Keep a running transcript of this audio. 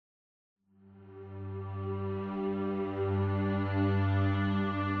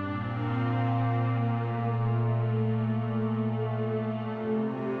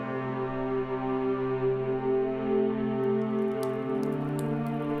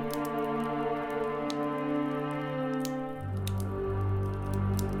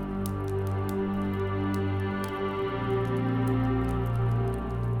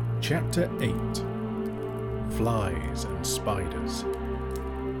Chapter 8 Flies and Spiders.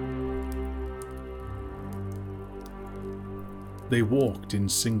 They walked in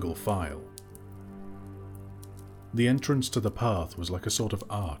single file. The entrance to the path was like a sort of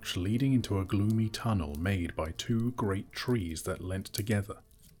arch leading into a gloomy tunnel made by two great trees that leant together,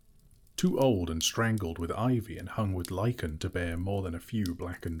 too old and strangled with ivy and hung with lichen to bear more than a few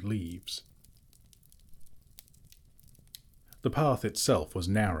blackened leaves. The path itself was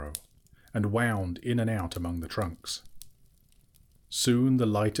narrow, and wound in and out among the trunks. Soon the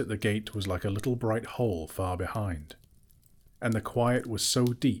light at the gate was like a little bright hole far behind, and the quiet was so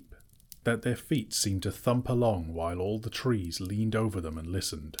deep that their feet seemed to thump along while all the trees leaned over them and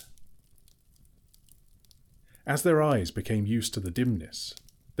listened. As their eyes became used to the dimness,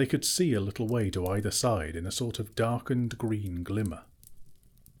 they could see a little way to either side in a sort of darkened green glimmer.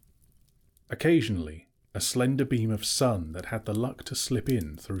 Occasionally, a slender beam of sun that had the luck to slip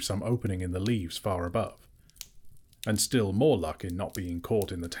in through some opening in the leaves far above, and still more luck in not being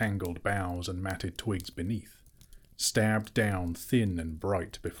caught in the tangled boughs and matted twigs beneath, stabbed down thin and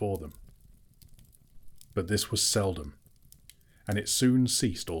bright before them. But this was seldom, and it soon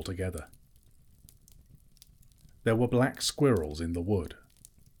ceased altogether. There were black squirrels in the wood.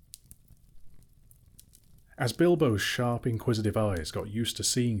 As Bilbo's sharp, inquisitive eyes got used to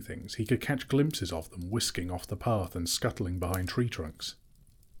seeing things, he could catch glimpses of them whisking off the path and scuttling behind tree trunks.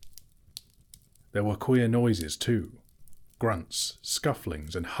 There were queer noises too, grunts,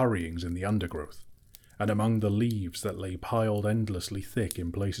 scufflings and hurryings in the undergrowth, and among the leaves that lay piled endlessly thick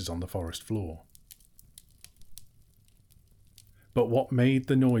in places on the forest floor. But what made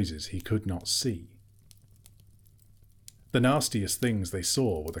the noises he could not see. The nastiest things they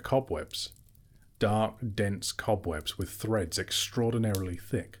saw were the cobwebs. Dark, dense cobwebs with threads extraordinarily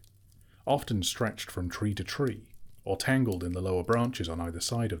thick, often stretched from tree to tree, or tangled in the lower branches on either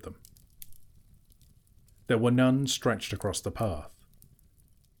side of them. There were none stretched across the path,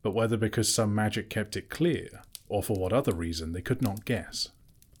 but whether because some magic kept it clear, or for what other reason, they could not guess.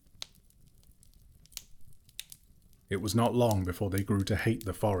 It was not long before they grew to hate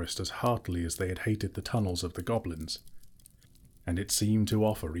the forest as heartily as they had hated the tunnels of the goblins, and it seemed to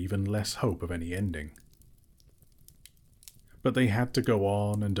offer even less hope of any ending. But they had to go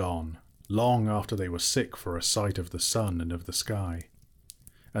on and on, long after they were sick for a sight of the sun and of the sky,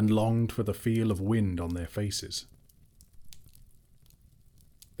 and longed for the feel of wind on their faces.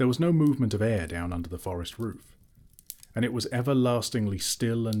 There was no movement of air down under the forest roof, and it was everlastingly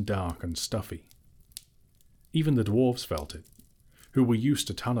still and dark and stuffy. Even the dwarves felt it, who were used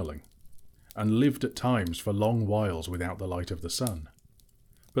to tunnelling, and lived at times for long whiles without the light of the sun.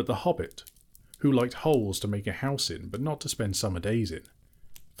 But the Hobbit, who liked holes to make a house in but not to spend summer days in,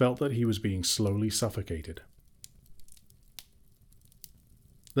 felt that he was being slowly suffocated.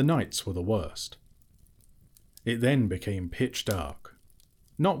 The nights were the worst. It then became pitch dark.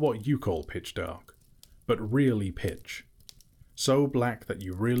 Not what you call pitch dark, but really pitch. So black that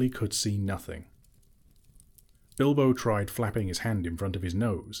you really could see nothing. Bilbo tried flapping his hand in front of his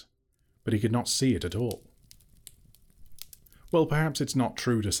nose, but he could not see it at all. Well, perhaps it's not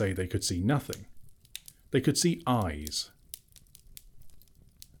true to say they could see nothing. They could see eyes.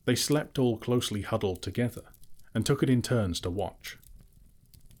 They slept all closely huddled together, and took it in turns to watch.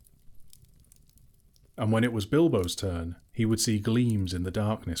 And when it was Bilbo's turn, he would see gleams in the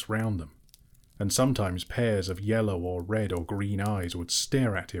darkness round them, and sometimes pairs of yellow or red or green eyes would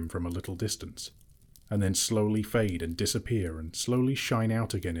stare at him from a little distance, and then slowly fade and disappear and slowly shine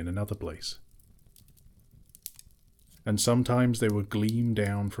out again in another place. And sometimes they would gleam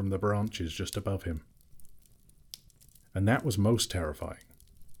down from the branches just above him. And that was most terrifying.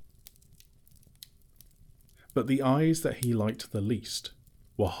 But the eyes that he liked the least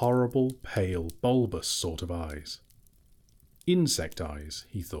were horrible, pale, bulbous sort of eyes. Insect eyes,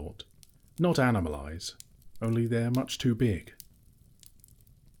 he thought, not animal eyes, only they're much too big.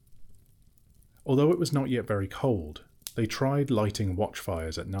 Although it was not yet very cold, they tried lighting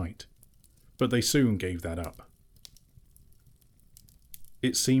watchfires at night, but they soon gave that up.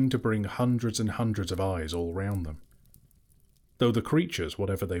 It seemed to bring hundreds and hundreds of eyes all round them, though the creatures,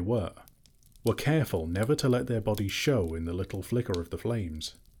 whatever they were careful never to let their bodies show in the little flicker of the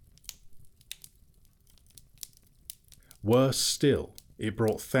flames. Worse still, it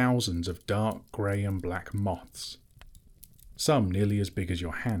brought thousands of dark grey and black moths, some nearly as big as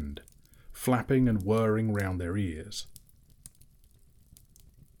your hand, flapping and whirring round their ears.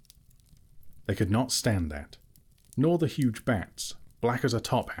 They could not stand that, nor the huge bats, black as a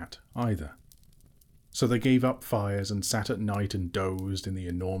top hat, either. So they gave up fires and sat at night and dozed in the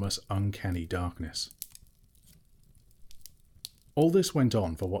enormous, uncanny darkness. All this went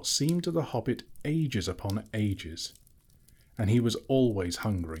on for what seemed to the Hobbit ages upon ages, and he was always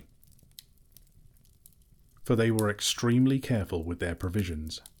hungry, for they were extremely careful with their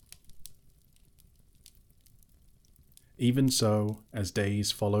provisions. Even so, as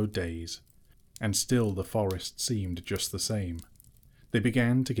days followed days, and still the forest seemed just the same, they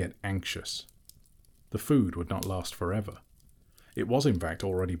began to get anxious. The food would not last forever. It was in fact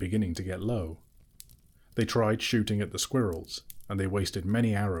already beginning to get low. They tried shooting at the squirrels, and they wasted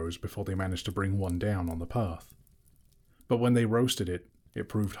many arrows before they managed to bring one down on the path. But when they roasted it, it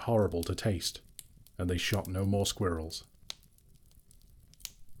proved horrible to taste, and they shot no more squirrels.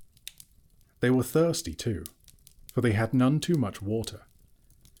 They were thirsty too, for they had none too much water,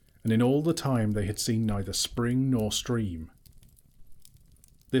 and in all the time they had seen neither spring nor stream.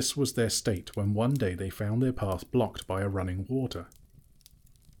 This was their state when one day they found their path blocked by a running water.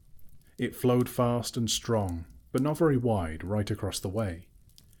 It flowed fast and strong, but not very wide, right across the way,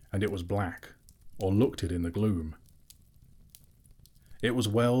 and it was black, or looked it in the gloom. It was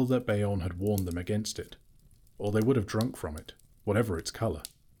well that Beorn had warned them against it, or they would have drunk from it, whatever its colour,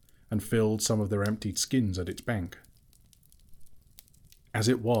 and filled some of their emptied skins at its bank. As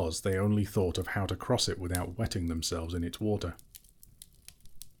it was, they only thought of how to cross it without wetting themselves in its water.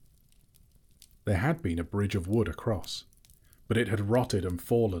 There had been a bridge of wood across, but it had rotted and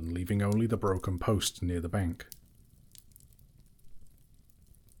fallen, leaving only the broken posts near the bank.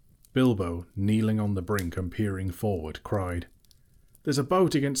 Bilbo, kneeling on the brink and peering forward, cried, "There's a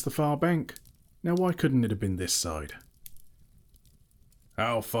boat against the far bank. Now why couldn't it have been this side?"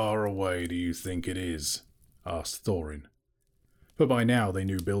 "How far away do you think it is?" asked Thorin. For by now they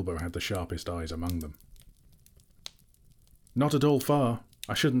knew Bilbo had the sharpest eyes among them. "Not at all far.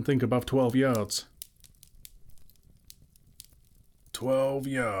 I shouldn't think above 12 yards. 12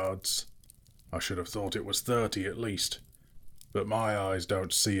 yards? I should have thought it was 30 at least, but my eyes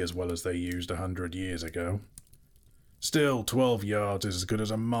don't see as well as they used 100 years ago. Still, 12 yards is as good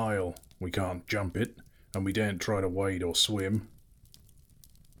as a mile. We can't jump it, and we daren't try to wade or swim."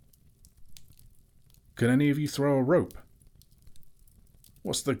 "Can any of you throw a rope?"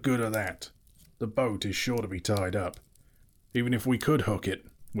 "What's the good of that? The boat is sure to be tied up, even if we could hook it,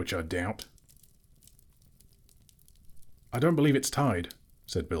 which I doubt." "I don't believe it's tied,"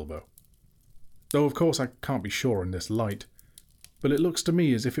 said Bilbo. "Though of course I can't be sure in this light, but it looks to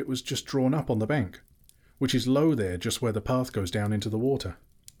me as if it was just drawn up on the bank, which is low there just where the path goes down into the water."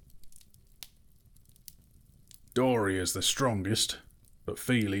 "Dori is the strongest, but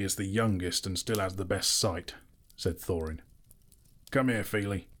Fili is the youngest and still has the best sight," said Thorin. "Come here,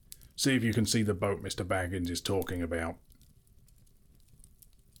 Fili. See if you can see the boat Mr. Baggins is talking about."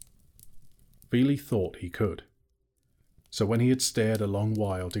 Fili thought he could. So when he had stared a long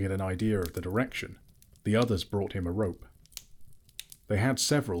while to get an idea of the direction, the others brought him a rope. They had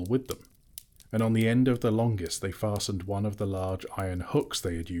several with them, and on the end of the longest they fastened one of the large iron hooks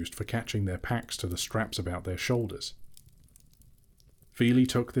they had used for catching their packs to the straps about their shoulders. Fili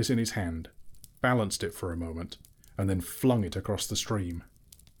took this in his hand, balanced it for a moment, and then flung it across the stream.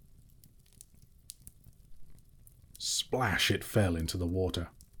 Splash! It fell into the water.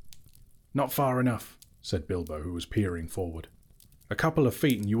 "Not far enough," said Bilbo, who was peering forward. "A couple of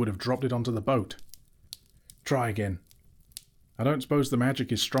feet and you would have dropped it onto the boat. Try again. I don't suppose the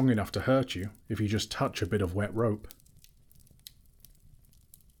magic is strong enough to hurt you if you just touch a bit of wet rope."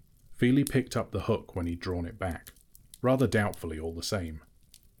 Fili picked up the hook when he'd drawn it back, rather doubtfully all the same.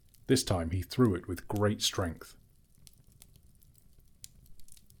 This time he threw it with great strength.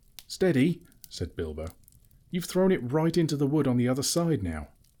 "Steady," said Bilbo. "You've thrown it right into the wood on the other side now.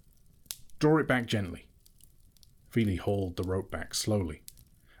 Draw it back gently." Fili hauled the rope back slowly,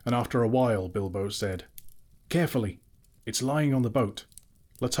 and after a while Bilbo said, "Carefully. It's lying on the boat.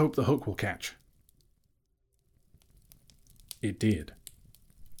 Let's hope the hook will catch." It did.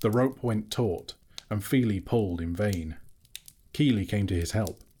 The rope went taut, and Fili pulled in vain. Kili came to his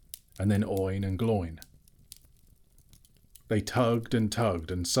help, and then Oin and Gloin. They tugged,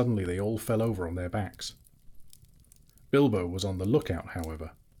 and suddenly they all fell over on their backs. Bilbo was on the lookout,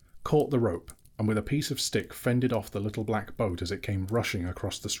 however, caught the rope, and with a piece of stick fended off the little black boat as it came rushing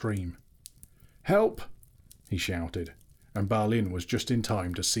across the stream. "Help!" he shouted, and Balin was just in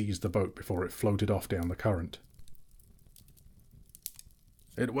time to seize the boat before it floated off down the current.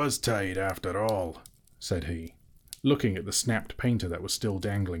 "It was tied after all," said he, looking at the snapped painter that was still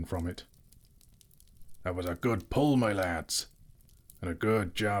dangling from it. "That was a good pull, my lads, and a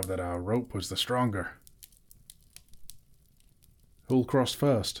good job that our rope was the stronger." "Who'll cross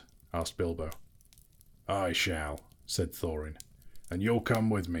first?" asked Bilbo. "I shall," said Thorin, "and you'll come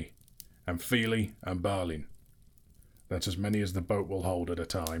with me, and Fili and Balin. That's as many as the boat will hold at a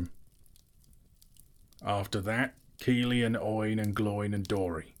time. After that, Keely and Oin and Gloin and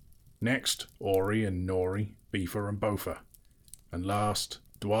Dory. Next, Ori and Nori, Beefer and Bofer. And last,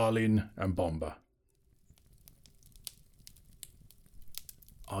 Dwalin and Bomber.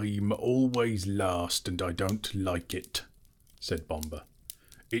 I'm always last and I don't like it, said Bomber.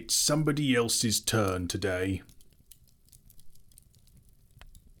 It's somebody else's turn today.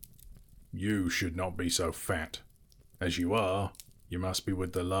 You should not be so fat. As you are, you must be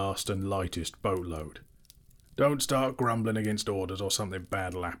with the last and lightest boatload. Don't start grumbling against orders or something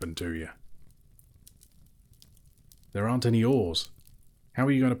bad'll happen to you. There aren't any oars. How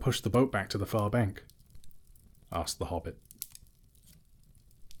are you going to push the boat back to the far bank? Asked the Hobbit.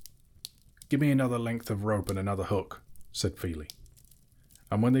 Give me another length of rope and another hook, said Feely.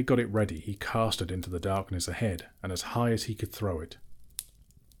 And when they got it ready, he cast it into the darkness ahead and as high as he could throw it.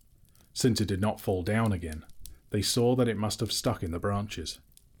 Since it did not fall down again, they saw that it must have stuck in the branches.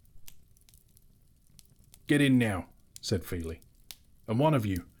 Get in now, said Feely. And one of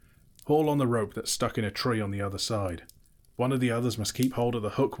you, haul on the rope that's stuck in a tree on the other side. One of the others must keep hold of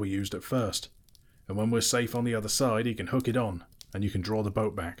the hook we used at first, and when we're safe on the other side, he can hook it on, and you can draw the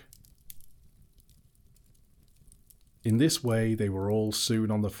boat back. In this way they were all soon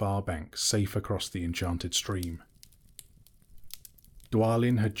on the far bank, safe across the enchanted stream.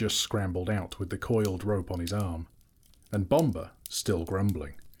 Dwalin had just scrambled out with the coiled rope on his arm, and Bomber, still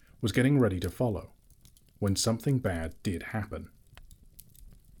grumbling, was getting ready to follow, when something bad did happen.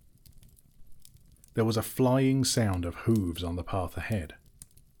 There was a flying sound of hooves on the path ahead.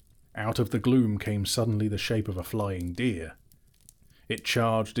 Out of the gloom came suddenly the shape of a flying deer. It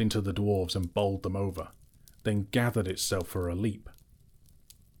charged into the dwarves and bowled them over, then gathered itself for a leap.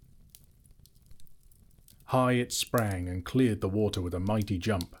 High it sprang and cleared the water with a mighty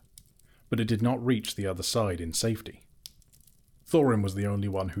jump, but it did not reach the other side in safety. Thorin was the only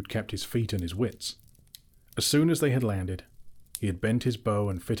one who'd kept his feet and his wits. As soon as they had landed, he had bent his bow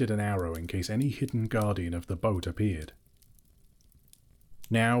and fitted an arrow in case any hidden guardian of the boat appeared.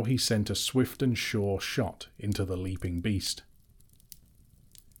 Now he sent a swift and sure shot into the leaping beast.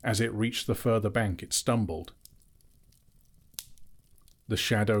 As it reached the further bank, it stumbled. The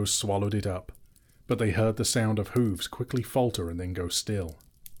shadows swallowed it up, but they heard the sound of hooves quickly falter and then go still.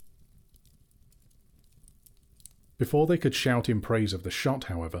 Before they could shout in praise of the shot,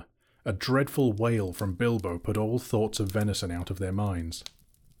 however, a dreadful wail from Bilbo put all thoughts of venison out of their minds.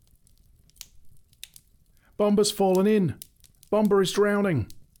 "Bomber's fallen in! Bomber is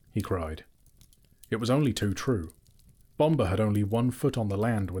drowning!" he cried. It was only too true. Bomber had only 1 foot on the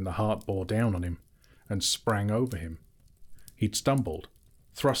land when the heart bore down on him and sprang over him. He'd stumbled,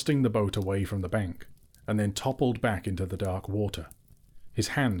 thrusting the boat away from the bank, and then toppled back into the dark water, his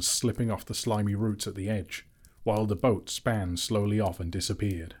hands slipping off the slimy roots at the edge, while the boat span slowly off and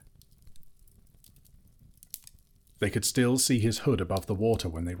disappeared. They could still see his hood above the water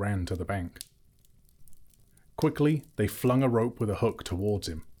when they ran to the bank. Quickly, they flung a rope with a hook towards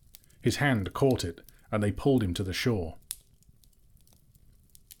him. His hand caught it, and they pulled him to the shore.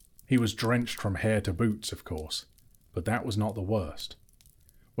 He was drenched from hair to boots, of course, but that was not the worst.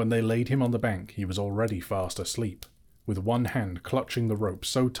 When they laid him on the bank, he was already fast asleep, with one hand clutching the rope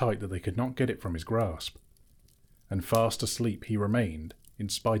so tight that they could not get it from his grasp. And fast asleep he remained, in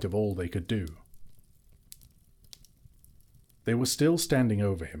spite of all they could do. They were still standing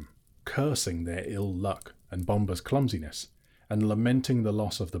over him, cursing their ill luck and Bomber's clumsiness, and lamenting the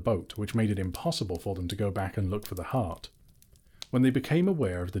loss of the boat, which made it impossible for them to go back and look for the heart, when they became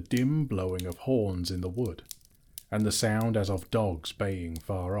aware of the dim blowing of horns in the wood, and the sound as of dogs baying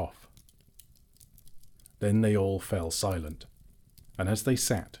far off. Then they all fell silent, and as they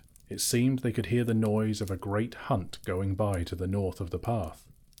sat, it seemed they could hear the noise of a great hunt going by to the north of the path,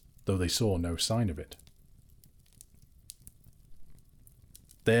 though they saw no sign of it.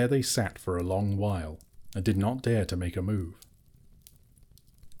 There they sat for a long while, and did not dare to make a move.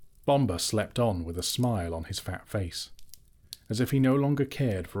 Bomber slept on with a smile on his fat face, as if he no longer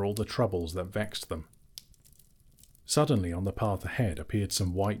cared for all the troubles that vexed them. Suddenly on the path ahead appeared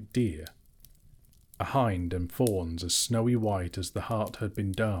some white deer, a hind and fawns as snowy white as the heart had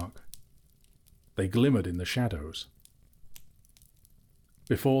been dark. They glimmered in the shadows.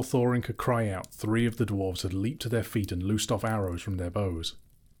 Before Thorin could cry out, 3 of the dwarves had leaped to their feet and loosed off arrows from their bows.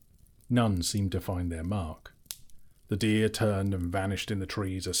 None seemed to find their mark. The deer turned and vanished in the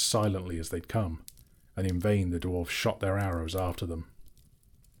trees as silently as they'd come, and in vain the dwarves shot their arrows after them.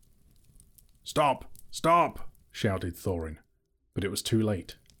 "Stop! Stop!" shouted Thorin, but it was too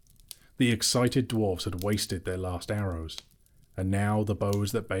late. The excited dwarves had wasted their last arrows, and now the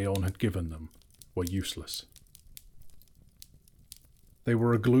bows that Beorn had given them were useless. They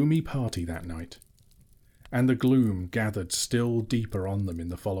were a gloomy party that night, and the gloom gathered still deeper on them in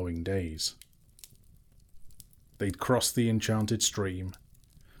the following days. They'd crossed the enchanted stream,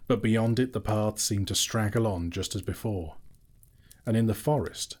 but beyond it the path seemed to straggle on just as before, and in the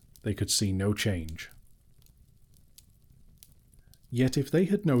forest they could see no change. Yet if they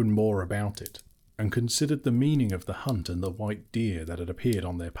had known more about it, and considered the meaning of the hunt and the white deer that had appeared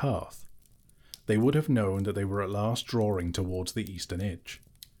on their path, they would have known that they were at last drawing towards the eastern edge,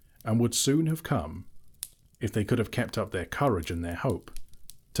 and would soon have come, if they could have kept up their courage and their hope,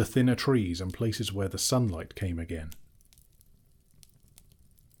 to thinner trees and places where the sunlight came again.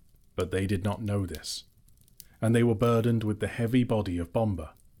 But they did not know this, and they were burdened with the heavy body of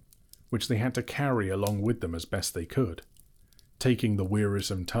Bomba, which they had to carry along with them as best they could, taking the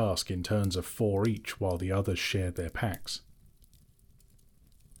wearisome task in turns of 4 each while the others shared their packs.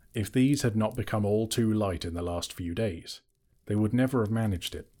 If these had not become all too light in the last few days, they would never have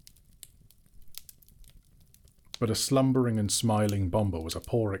managed it. But a slumbering and smiling Bomba was a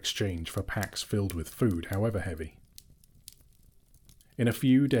poor exchange for packs filled with food, however heavy. In a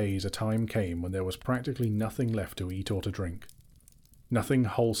few days a time came when there was practically nothing left to eat or to drink. Nothing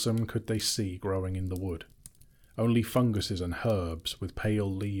wholesome could they see growing in the wood, only funguses and herbs with pale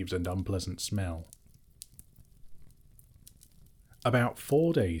leaves and unpleasant smell. About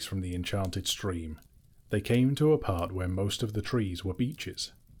 4 days from the enchanted stream, they came to a part where most of the trees were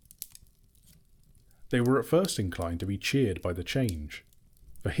beeches. They were at first inclined to be cheered by the change,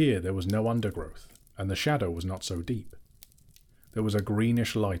 for here there was no undergrowth, and the shadow was not so deep. There was a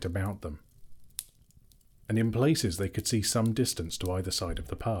greenish light about them, and in places they could see some distance to either side of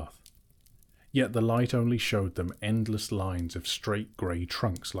the path. Yet the light only showed them endless lines of straight grey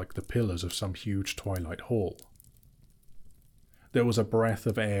trunks like the pillars of some huge twilight hall. There was a breath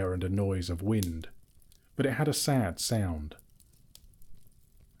of air and a noise of wind, but it had a sad sound.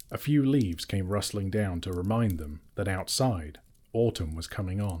 A few leaves came rustling down to remind them that outside, autumn was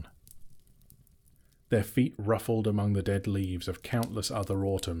coming on. Their feet ruffled among the dead leaves of countless other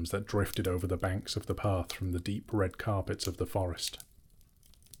autumns that drifted over the banks of the path from the deep red carpets of the forest.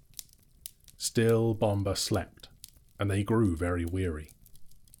 Still Bomba slept, and they grew very weary.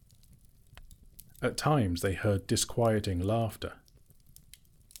 At times they heard disquieting laughter.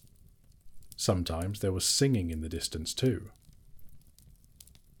 Sometimes there was singing in the distance too.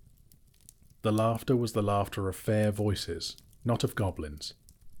 The laughter was the laughter of fair voices, not of goblins,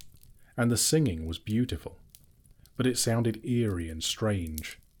 and the singing was beautiful, but it sounded eerie and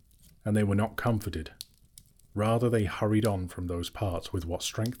strange, and they were not comforted. Rather they hurried on from those parts with what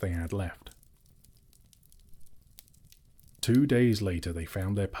strength they had left. 2 days later they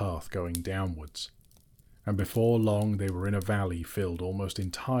found their path going downwards, and before long they were in a valley filled almost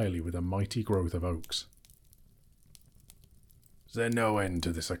entirely with a mighty growth of oaks. "Is there no end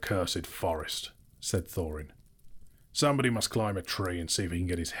to this accursed forest?" said Thorin. "Somebody must climb a tree and see if he can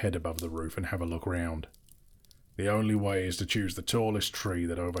get his head above the roof and have a look round. The only way is to choose the tallest tree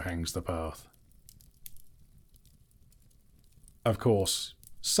that overhangs the path." Of course,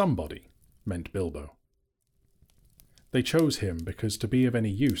 somebody meant Bilbo. They chose him because to be of any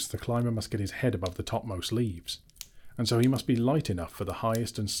use the climber must get his head above the topmost leaves, and so he must be light enough for the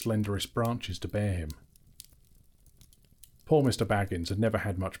highest and slenderest branches to bear him. Poor Mr. Baggins had never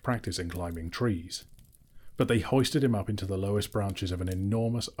had much practice in climbing trees, but they hoisted him up into the lowest branches of an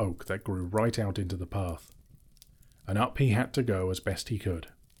enormous oak that grew right out into the path, and up he had to go as best he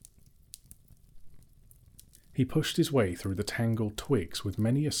could. He pushed his way through the tangled twigs with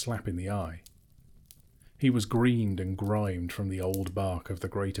many a slap in the eye. He was greened and grimed from the old bark of the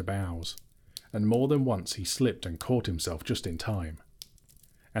greater boughs, and more than once he slipped and caught himself just in time.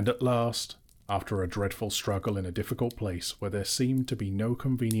 And at last, after a dreadful struggle in a difficult place where there seemed to be no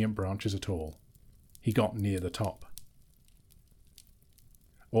convenient branches at all, he got near the top.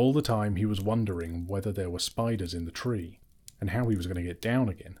 All the time he was wondering whether there were spiders in the tree, and how he was going to get down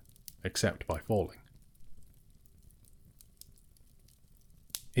again, except by falling.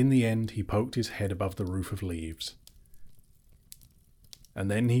 In the end he poked his head above the roof of leaves,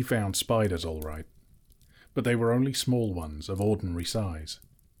 and then he found spiders all right, but they were only small ones of ordinary size,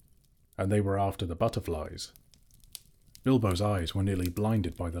 and they were after the butterflies. Bilbo's eyes were nearly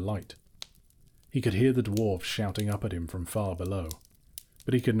blinded by the light. He could hear the dwarves shouting up at him from far below,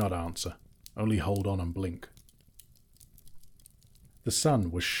 but he could not answer, only hold on and blink. The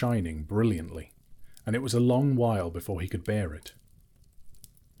sun was shining brilliantly, and it was a long while before he could bear it.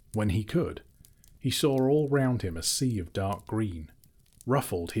 When he could, he saw all round him a sea of dark green,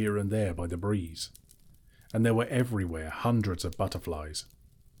 ruffled here and there by the breeze, and there were everywhere hundreds of butterflies.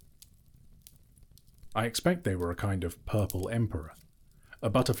 I expect they were a kind of purple emperor, a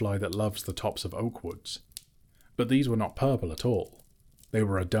butterfly that loves the tops of oak woods. But these were not purple at all. They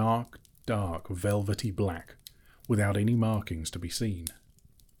were a dark, dark, velvety black, without any markings to be seen.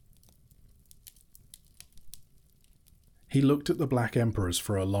 He looked at the black emperors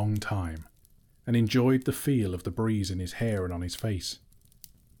for a long time, and enjoyed the feel of the breeze in his hair and on his face.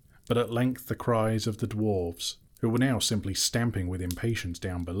 But at length the cries of the dwarves, who were now simply stamping with impatience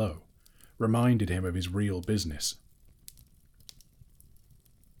down below, reminded him of his real business.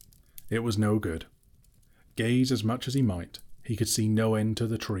 It was no good. Gaze as much as he might, he could see no end to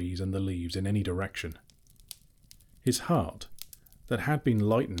the trees and the leaves in any direction. His heart, that had been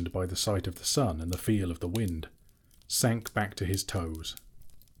lightened by the sight of the sun and the feel of the wind, sank back to his toes.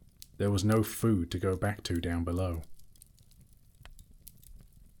 There was no food to go back to down below.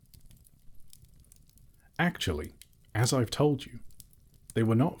 Actually, as I've told you, they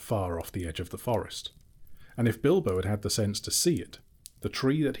were not far off the edge of the forest, and if Bilbo had had the sense to see it, the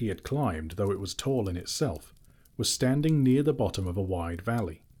tree that he had climbed, though it was tall in itself, was standing near the bottom of a wide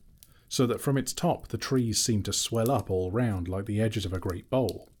valley, so that from its top the trees seemed to swell up all round like the edges of a great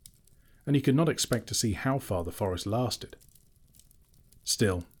bowl, and he could not expect to see how far the forest lasted.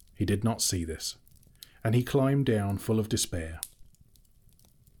 Still, he did not see this, and he climbed down full of despair.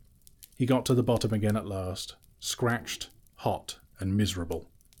 He got to the bottom again at last, scratched, hot, and miserable,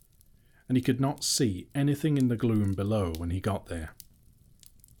 and he could not see anything in the gloom below when he got there.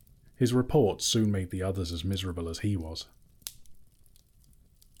 His report soon made the others as miserable as he was.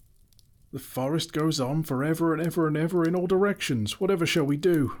 "The forest goes on for ever and ever and ever in all directions. Whatever shall we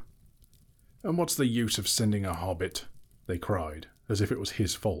do? And what's the use of sending a hobbit?" they cried, as if it was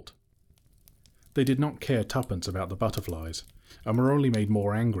his fault. They did not care tuppence about the butterflies, and were only made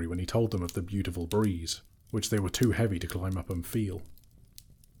more angry when he told them of the beautiful breeze, which they were too heavy to climb up and feel.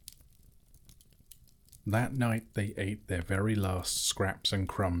 That night they ate their very last scraps and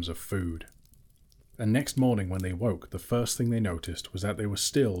crumbs of food, and next morning when they woke, the first thing they noticed was that they were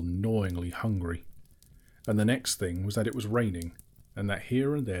still gnawingly hungry, and the next thing was that it was raining, and that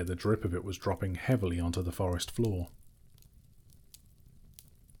here and there the drip of it was dropping heavily onto the forest floor.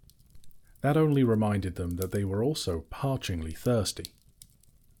 That only reminded them that they were also parchingly thirsty,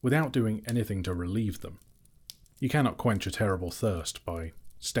 without doing anything to relieve them. You cannot quench a terrible thirst by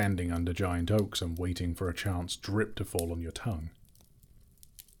standing under giant oaks and waiting for a chance drip to fall on your tongue.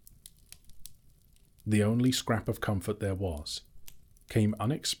 The only scrap of comfort there was came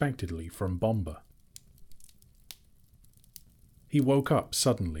unexpectedly from Bomba. He woke up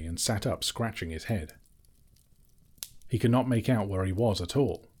suddenly and sat up, scratching his head. He could not make out where he was at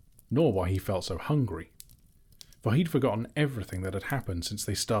all, nor why he felt so hungry, for he'd forgotten everything that had happened since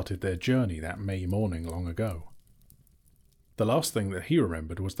they started their journey that May morning long ago. The last thing that he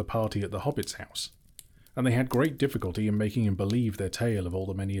remembered was the party at the Hobbit's house, and they had great difficulty in making him believe their tale of all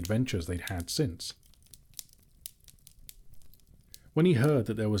the many adventures they'd had since. When he heard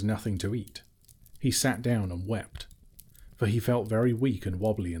that there was nothing to eat, he sat down and wept, for he felt very weak and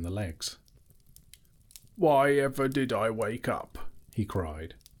wobbly in the legs. "Why ever did I wake up?" he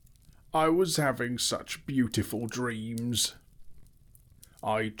cried. "I was having such beautiful dreams.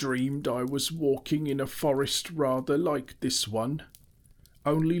 I dreamed I was walking in a forest rather like this one,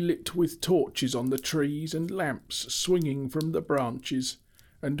 only lit with torches on the trees and lamps swinging from the branches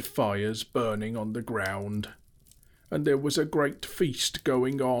and fires burning on the ground. And there was a great feast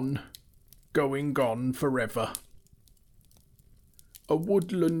going on forever. A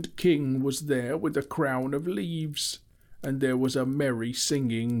woodland king was there with a crown of leaves, and there was a merry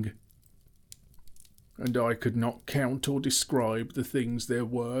singing. And I could not count or describe the things there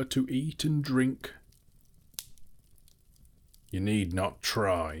were to eat and drink." "You need not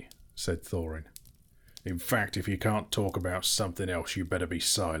try," said Thorin. "In fact, if you can't talk about something else, you better be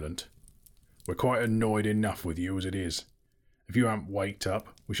silent. We're quite annoyed enough with you as it is. If you hadn't waked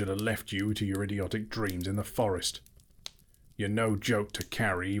up, we should have left you to your idiotic dreams in the forest. You're no joke to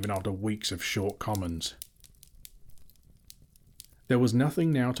carry even after weeks of short commons." There was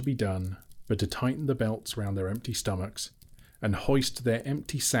nothing now to be done but to tighten the belts round their empty stomachs, and hoist their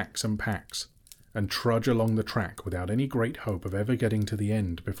empty sacks and packs, and trudge along the track without any great hope of ever getting to the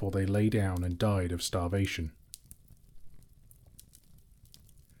end before they lay down and died of starvation.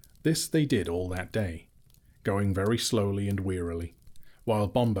 This they did all that day, going very slowly and wearily, while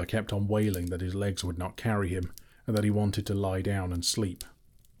Bomba kept on wailing that his legs would not carry him, and that he wanted to lie down and sleep.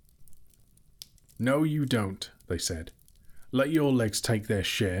 "No, you don't," they said. "Let your legs take their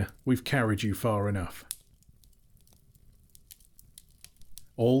share. We've carried you far enough."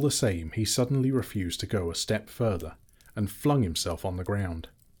 All the same, he suddenly refused to go a step further, and flung himself on the ground.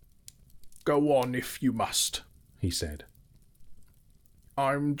 "Go on if you must," he said.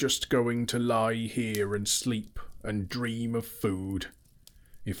 I'm just going to lie here and sleep and dream of food.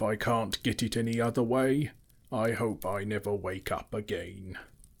 If I can't get it any other way, I hope I never wake up again."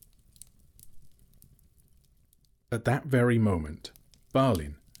 At that very moment,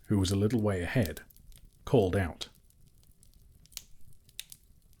 Balin, who was a little way ahead, called out.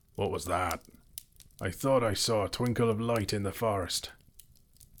 "What was that? I thought I saw a twinkle of light in the forest."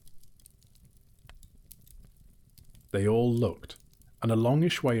 They all looked, and a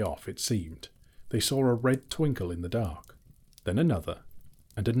longish way off, it seemed, they saw a red twinkle in the dark. Then another,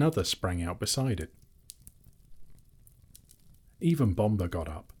 and another sprang out beside it. Even Bomber got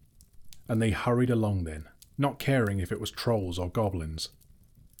up, and they hurried along then, not caring if it was trolls or goblins.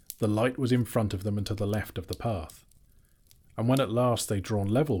 The light was in front of them and to the left of the path, and when at last they'd drawn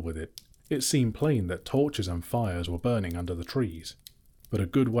level with it, it seemed plain that torches and fires were burning under the trees, but a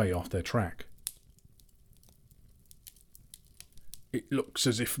good way off their track. "It looks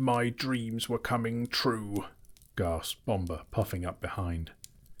as if my dreams were coming true," gasped Bomber, puffing up behind.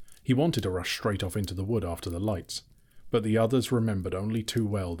 He wanted to rush straight off into the wood after the lights, but the others remembered only too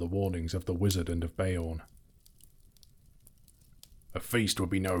well the warnings of the wizard and of Beorn. "A feast would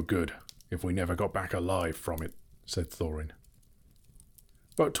be no good if we never got back alive from it," said Thorin.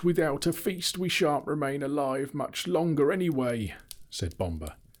 "But without a feast we shan't remain alive much longer anyway," said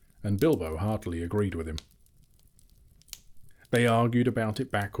Bomber, and Bilbo heartily agreed with him. They argued about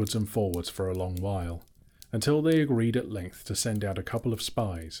it backwards and forwards for a long while, until they agreed at length to send out a couple of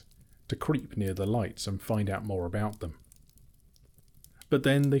spies, to creep near the lights and find out more about them. But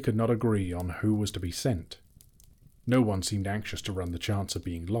then they could not agree on who was to be sent. No one seemed anxious to run the chance of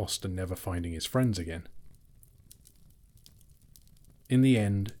being lost and never finding his friends again. In the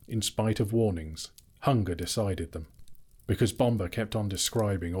end, in spite of warnings, hunger decided them, because Bomber kept on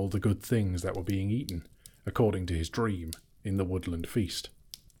describing all the good things that were being eaten, according to his dream, in the woodland feast.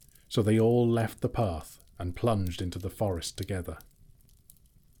 So they all left the path and plunged into the forest together.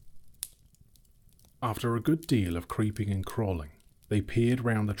 After a good deal of creeping and crawling, they peered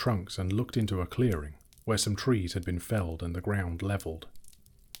round the trunks and looked into a clearing where some trees had been felled and the ground levelled.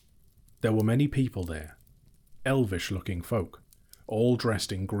 There were many people there, elvish-looking folk, all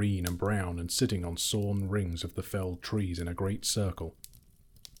dressed in green and brown and sitting on sawn rings of the felled trees in a great circle.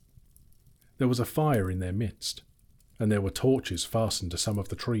 There was a fire in their midst, and there were torches fastened to some of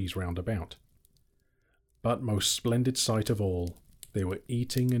the trees round about. But most splendid sight of all, they were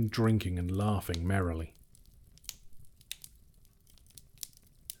eating and drinking and laughing merrily.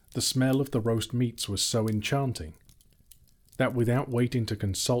 The smell of the roast meats was so enchanting that without waiting to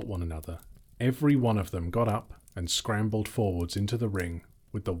consult one another, every one of them got up and scrambled forwards into the ring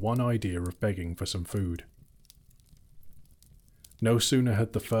with the one idea of begging for some food. No sooner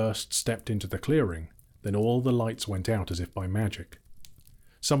had the first stepped into the clearing than all the lights went out as if by magic.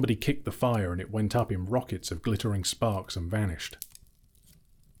 Somebody kicked the fire and it went up in rockets of glittering sparks and vanished.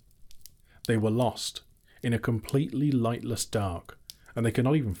 They were lost in a completely lightless dark, and they could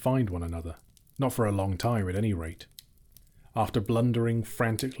not even find one another, not for a long time at any rate. After blundering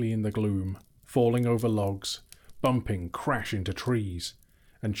frantically in the gloom, falling over logs, bumping crash into trees,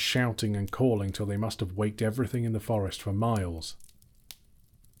 and shouting and calling till they must have waked everything in the forest for miles.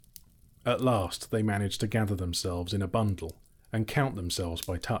 At last they managed to gather themselves in a bundle and count themselves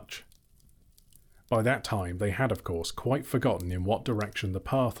by touch. By that time they had, of course, quite forgotten in what direction the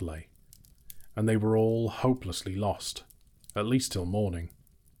path lay, and they were all hopelessly lost, at least till morning.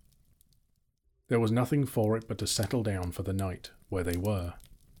 There was nothing for it but to settle down for the night where they were.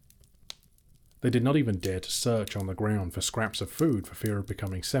 They did not even dare to search on the ground for scraps of food for fear of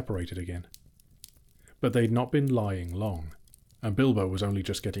becoming separated again. But they'd not been lying long, and Bilbo was only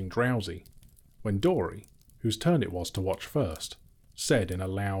just getting drowsy, when Dory, whose turn it was to watch first, said in a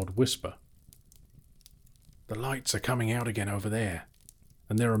loud whisper, "The lights are coming out again over there,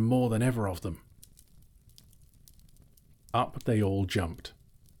 and there are more than ever of them." Up they all jumped.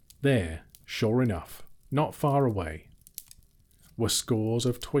 There, sure enough, not far away, were scores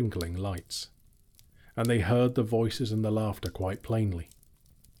of twinkling lights, and they heard the voices and the laughter quite plainly.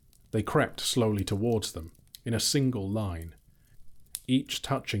 They crept slowly towards them, in a single line, each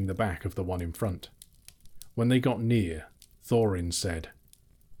touching the back of the one in front. When they got near, Thorin said,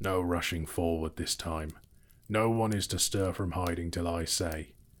 "No rushing forward this time. No one is to stir from hiding till I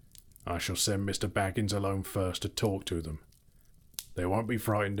say. I shall send Mr. Baggins alone first to talk to them. They won't be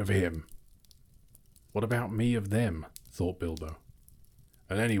frightened of him." "What about me of them?" thought Bilbo.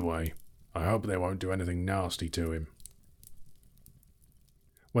 "And anyway, I hope they won't do anything nasty to him."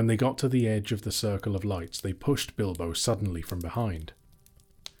 When they got to the edge of the circle of lights, they pushed Bilbo suddenly from behind.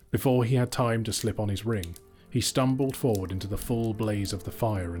 Before he had time to slip on his ring, He stumbled forward into the full blaze of the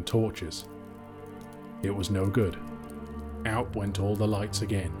fire and torches. It was no good. Out went all the lights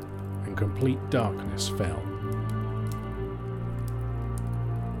again, and complete darkness fell.